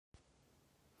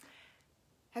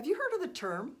Have you heard of the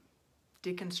term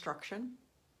deconstruction?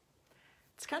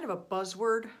 It's kind of a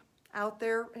buzzword out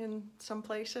there in some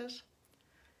places.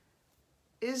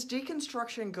 Is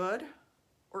deconstruction good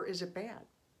or is it bad?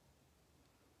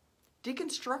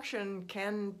 Deconstruction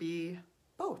can be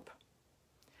both.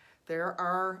 There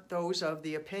are those of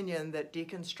the opinion that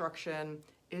deconstruction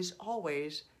is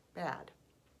always bad.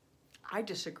 I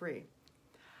disagree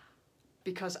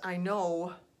because I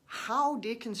know how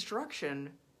deconstruction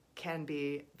can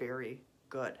be very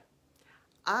good.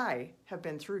 I have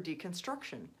been through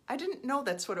deconstruction. I didn't know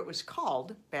that's what it was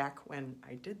called back when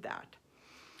I did that.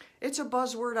 It's a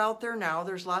buzzword out there now.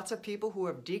 There's lots of people who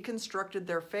have deconstructed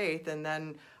their faith, and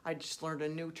then I just learned a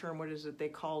new term. What is it they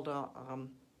called?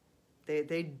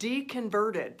 They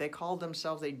deconverted. They called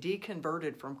themselves, they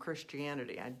deconverted from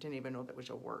Christianity. I didn't even know that was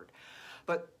a word.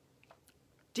 But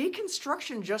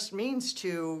deconstruction just means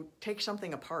to take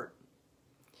something apart.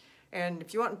 And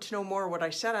if you want to know more what I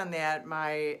said on that,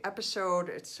 my episode,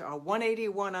 it's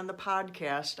 181 on the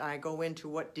podcast, I go into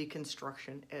what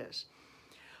deconstruction is.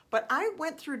 But I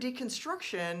went through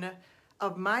deconstruction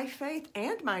of my faith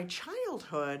and my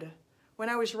childhood when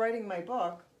I was writing my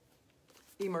book,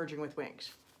 Emerging with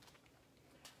Wings.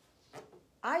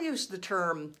 I used the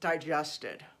term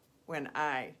digested when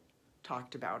I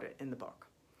talked about it in the book.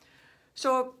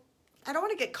 So I don't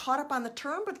want to get caught up on the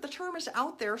term, but the term is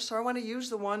out there, so I want to use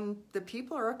the one that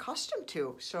people are accustomed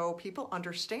to so people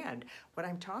understand what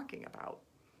I'm talking about.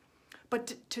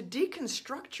 But to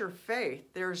deconstruct your faith,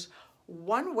 there's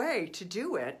one way to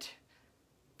do it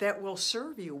that will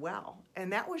serve you well,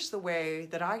 and that was the way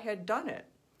that I had done it.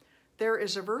 There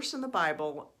is a verse in the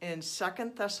Bible in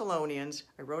 2 Thessalonians,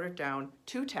 I wrote it down,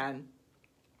 2:10,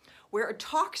 where it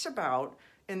talks about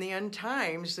in the end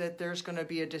times that there's going to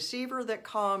be a deceiver that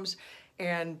comes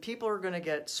and people are going to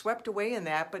get swept away in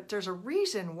that, but there's a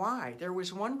reason why. There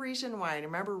was one reason why, and I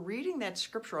remember reading that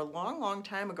scripture a long, long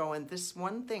time ago, and this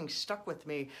one thing stuck with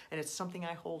me, and it's something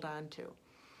I hold on to.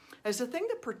 As the thing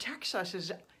that protects us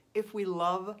is if we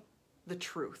love the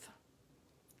truth.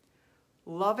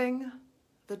 Loving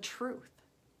the truth.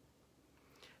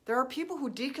 There are people who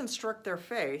deconstruct their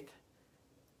faith,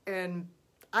 and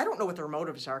I don't know what their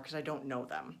motives are because I don't know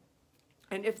them.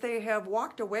 And if they have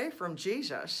walked away from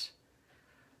Jesus,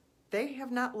 they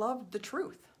have not loved the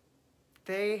truth.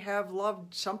 They have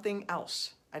loved something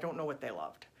else. I don't know what they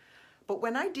loved. But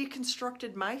when I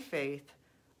deconstructed my faith,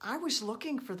 I was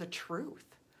looking for the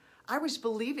truth. I was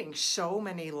believing so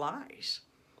many lies.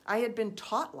 I had been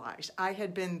taught lies. I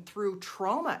had been through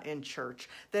trauma in church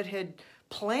that had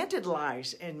planted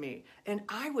lies in me. And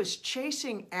I was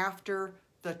chasing after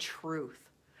the truth.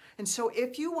 And so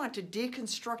if you want to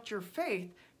deconstruct your faith,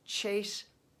 chase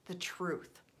the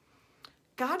truth.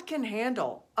 God can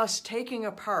handle us taking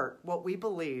apart what we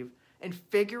believe and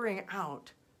figuring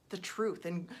out the truth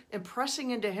and pressing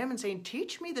into him and saying,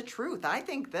 teach me the truth. I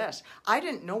think this. I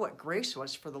didn't know what grace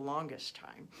was for the longest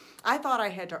time. I thought I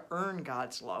had to earn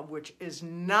God's love, which is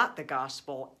not the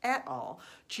gospel at all.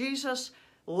 Jesus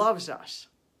loves us.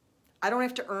 I don't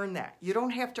have to earn that. You don't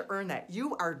have to earn that.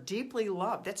 You are deeply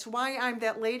loved. That's why I'm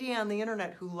that lady on the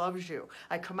internet who loves you.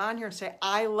 I come on here and say,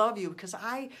 I love you because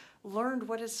I learned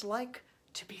what it's like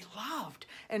to be loved.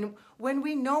 And when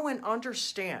we know and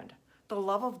understand the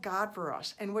love of God for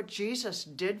us and what Jesus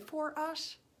did for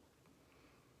us,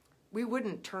 we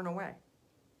wouldn't turn away.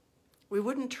 We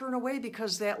wouldn't turn away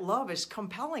because that love is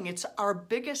compelling. It's our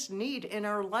biggest need in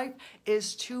our life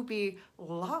is to be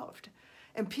loved.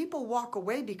 And people walk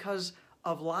away because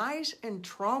of lies and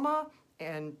trauma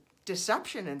and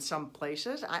deception in some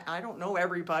places. I don't know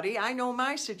everybody. I know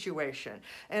my situation.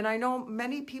 And I know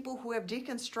many people who have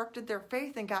deconstructed their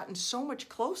faith and gotten so much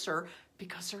closer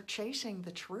because they're chasing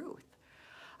the truth.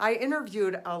 I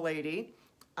interviewed a lady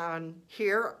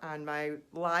here on my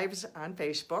lives on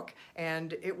Facebook,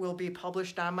 and it will be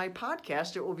published on my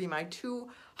podcast. It will be my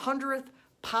 200th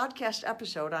podcast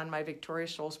episode on my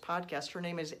Victorious Souls podcast. Her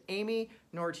name is Amy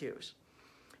Nordhughes.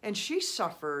 And she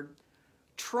suffered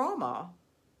trauma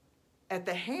at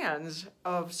the hands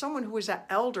of someone who was an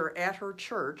elder at her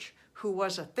church who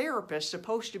was a therapist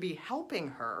supposed to be helping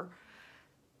her.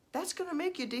 That's going to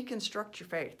make you deconstruct your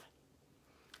faith.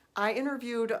 I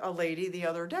interviewed a lady the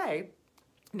other day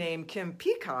named Kim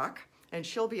Peacock, and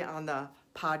she'll be on the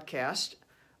podcast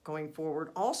going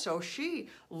forward. Also, she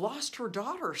lost her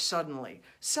daughter suddenly,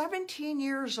 17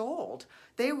 years old.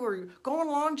 They were going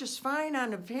along just fine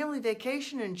on a family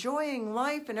vacation, enjoying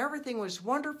life, and everything was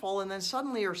wonderful, and then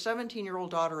suddenly her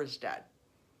 17-year-old daughter is dead.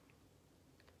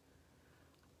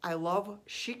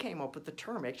 She came up with the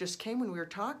term. It just came when we were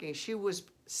talking. She was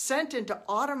sent into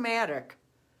automatic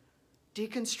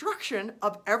deconstruction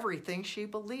of everything she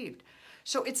believed.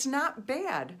 So it's not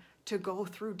bad to go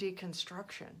through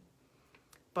deconstruction.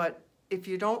 But if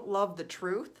you don't love the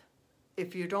truth,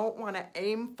 if you don't want to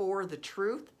aim for the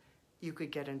truth, you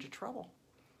could get into trouble.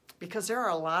 Because there are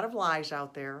a lot of lies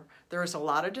out there. There is a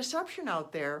lot of deception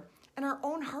out there. And our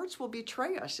own hearts will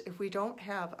betray us if we don't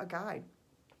have a guide.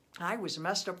 I was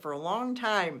messed up for a long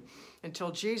time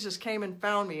until Jesus came and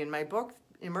found me. In my book,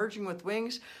 Emerging with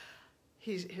Wings,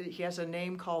 he has a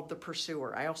name called the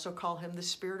Pursuer. I also call him the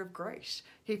Spirit of Grace.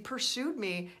 He pursued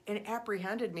me and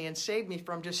apprehended me and saved me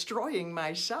from destroying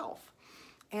myself.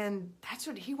 And that's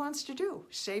what he wants to do,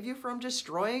 save you from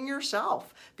destroying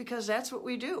yourself, because that's what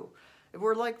we do.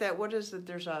 We're like that, what is it?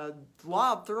 There's a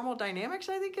law of thermodynamics,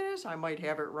 I think it is. I might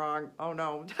have it wrong. Oh,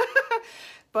 no.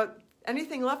 But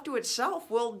anything left to itself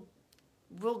will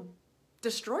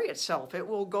destroy itself. It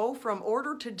will go from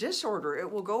order to disorder.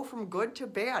 It will go from good to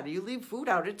bad. You leave food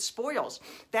out, it spoils.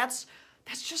 That's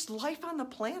just life on the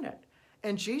planet.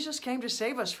 And Jesus came to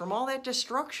save us from all that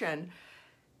destruction.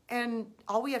 And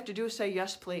all we have to do is say,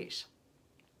 yes, please.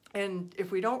 And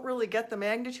if we don't really get the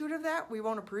magnitude of that, we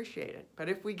won't appreciate it. But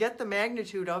if we get the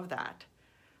magnitude of that,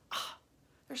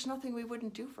 there's nothing we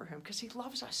wouldn't do for him, because he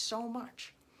loves us so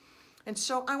much. And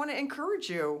so I want to encourage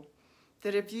you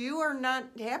that if you are not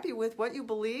happy with what you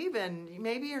believe, and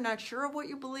maybe you're not sure of what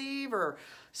you believe, or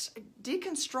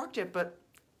deconstruct it, but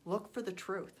look for the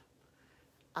truth.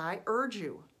 I urge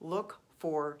you, look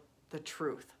for the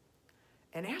truth.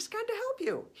 And ask God to help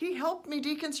you. He helped me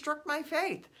deconstruct my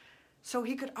faith so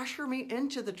he could usher me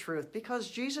into the truth,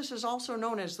 because Jesus is also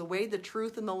known as the way, the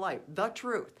truth, and the life, the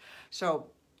truth. So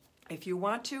if you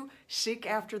want to, seek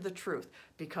after the truth,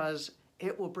 because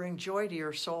it will bring joy to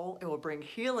your soul. It will bring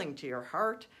healing to your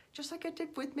heart, just like it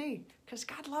did with me, because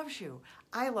God loves you.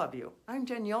 I love you. I'm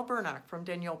Danielle Burnock from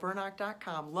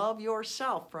DanielleBurnock.com. Love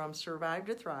yourself from Survive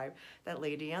to Thrive, that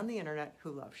lady on the internet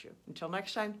who loves you. Until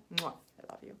next time, mwah,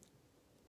 I love you.